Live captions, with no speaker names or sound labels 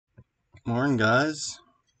Morning, guys.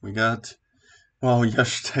 Well,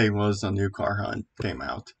 yesterday was a new car hunt came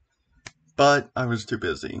out, but I was too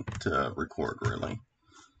busy to record really.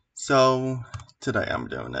 So today I'm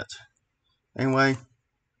doing it. Anyway,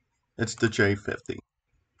 it's the J50.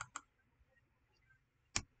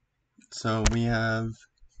 So we have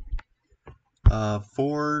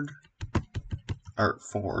Ford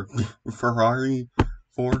Ferrari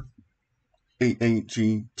 488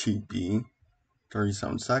 GTB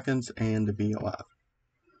 37 seconds and the VLF.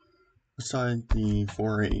 Beside the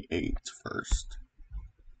 488 first.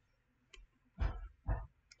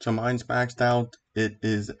 So mine's maxed out. It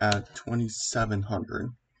is at 2,700.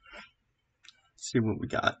 See what we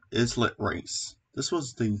got. Islet Race. This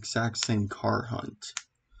was the exact same car hunt,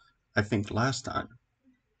 I think, last time.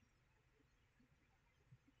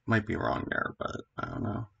 Might be wrong there, but I don't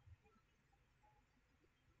know.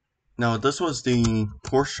 No, this was the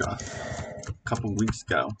Porsche a couple weeks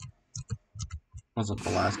ago. Wasn't the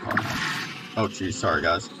last car hunt. Oh, geez, sorry,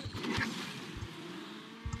 guys.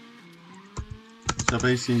 So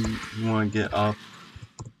basically, you want to get up,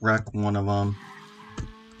 wreck one of them.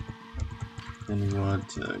 Then you want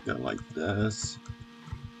to go like this.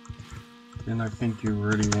 Then I think you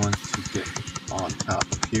really want to get on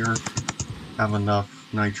top of here. Have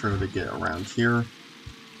enough nitro to get around here.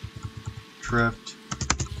 Drift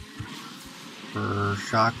for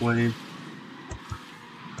shockwave.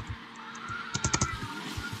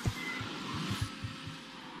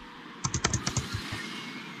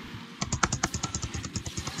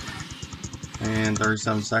 And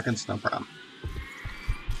 37 seconds, no problem.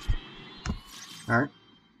 Alright.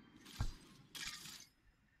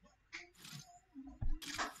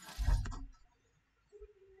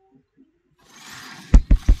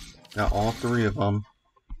 Got all three of them,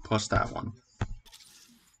 plus that one.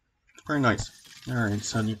 It's pretty nice. Alright,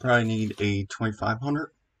 so you probably need a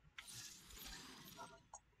 2,500.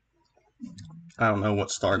 I don't know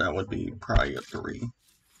what star that would be, probably a 3.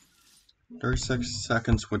 36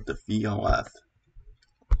 seconds with the VLF.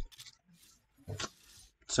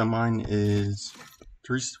 So mine is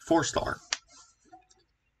 4 star.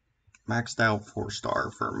 Maxed out 4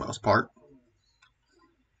 star for the most part.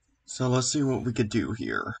 So let's see what we could do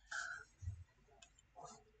here.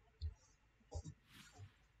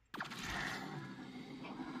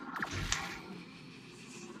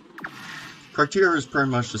 Criteria is pretty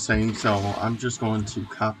much the same, so I'm just going to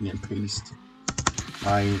copy and paste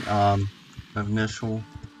my initial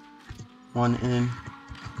one in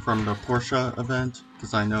from the Porsche event,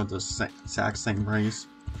 because I know the exact same race.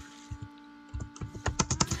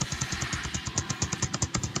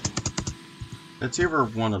 It's either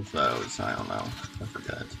one of those, I don't know, I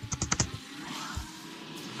forget.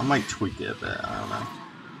 I might tweak it a bit, I don't know.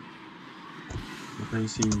 But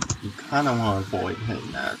basically, you kind of want to avoid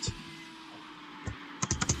hitting that.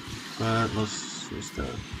 But let's just do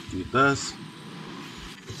this.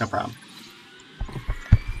 No problem.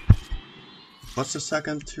 What's the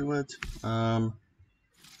second to it?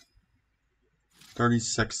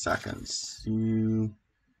 36 seconds. You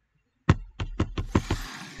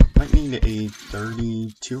might need a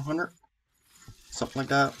 3,200? Something like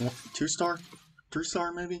that. 2 star? 3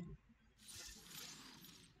 star maybe?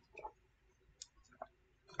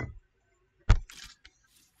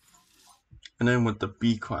 And then with the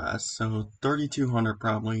B class, so 3,200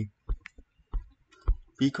 probably.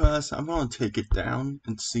 B class, I'm going to take it down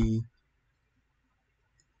and see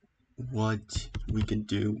what we can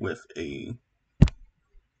do with a, you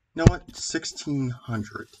know what,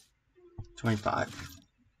 1,625.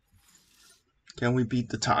 Can we beat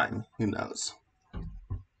the time? Who knows?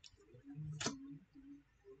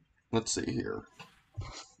 Let's see here.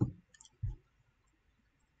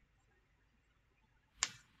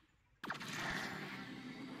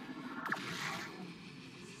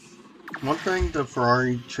 One thing the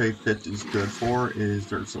Ferrari J50 is good for is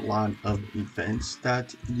there's a lot of events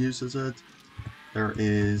that uses it. There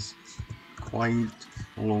is quite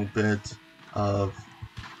a little bit of,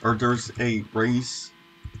 or there's a race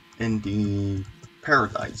in the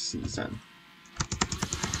Paradise season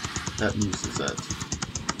that uses it.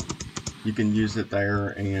 You can use it there,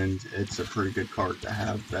 and it's a pretty good card to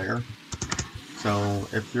have there. So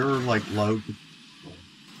if you're like low,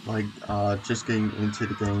 like just getting into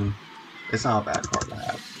the game, it's not a bad card to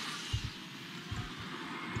have.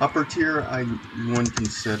 Upper tier, I wouldn't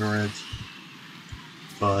consider it,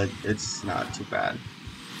 but it's not too bad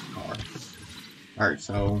card. Alright,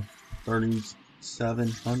 so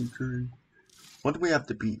 3,700. What do we have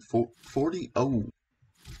to beat? 40? Oh.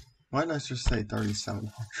 Why did I just say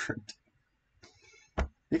 3,700?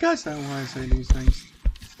 You guys know why I say these things.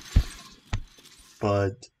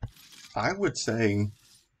 But I would say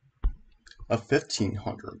a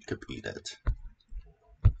 1500 could beat it.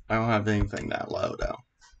 I don't have anything that low though.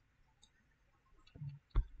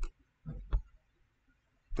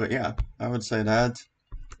 But yeah, I would say that.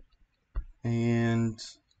 And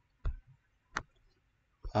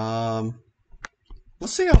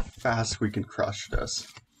let's see how fast we can crush this.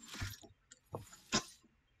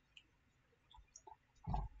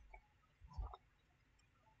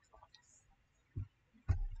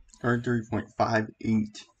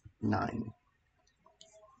 33.589.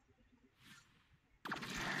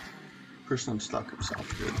 Person stuck himself,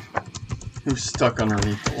 dude. He was stuck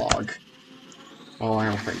underneath the log. Well, I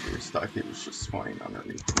don't think he was stuck, he was just swaying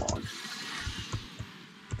underneath the log.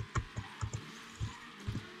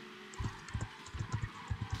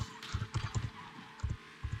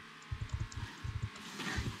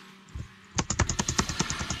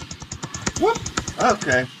 Whoop!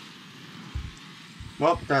 Okay.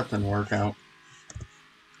 Well, that didn't work out.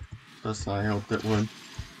 Just I hoped it would.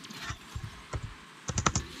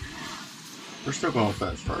 We're still going to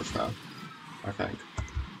finish first, though. I think.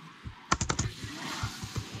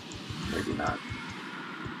 Maybe not.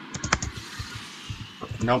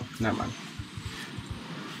 Nope, never mind.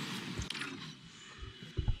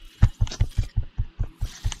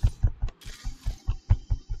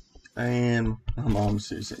 And my mom's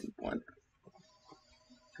using one.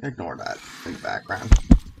 Ignore that in the background.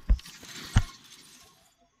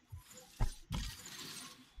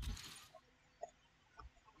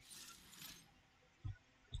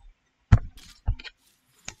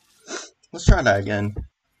 Let's try that again.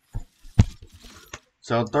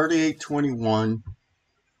 So 38.21.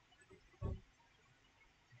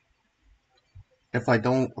 If I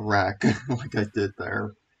don't wreck like I did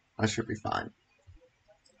there, I should be fine.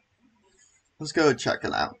 Let's go check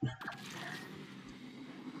it out.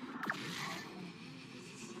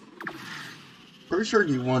 Pretty sure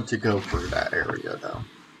you want to go through that area though.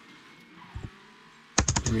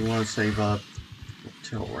 And you want to save up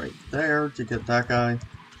until right there to get that guy.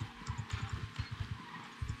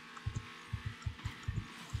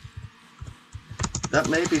 That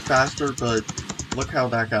may be faster, but look how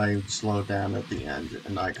that guy slowed down at the end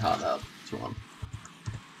and I caught up to him.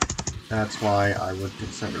 That's why I would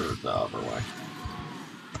consider it the other way.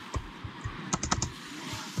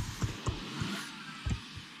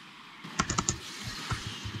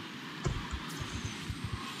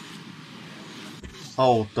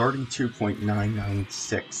 Oh,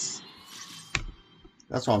 32.996.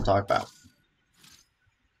 That's what I'm talking about.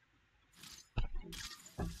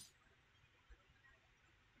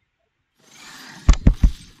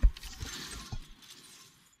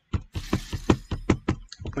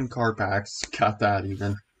 Open card packs. Got that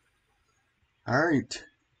even. Alright.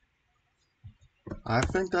 I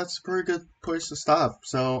think that's a pretty good place to stop.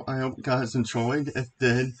 So I hope you guys enjoyed. If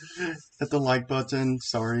did, hit the like button.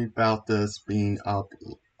 Sorry about this being up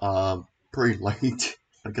pretty late.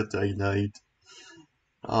 Like a day late.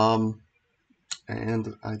 And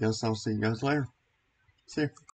I guess I'll see you guys later. See you.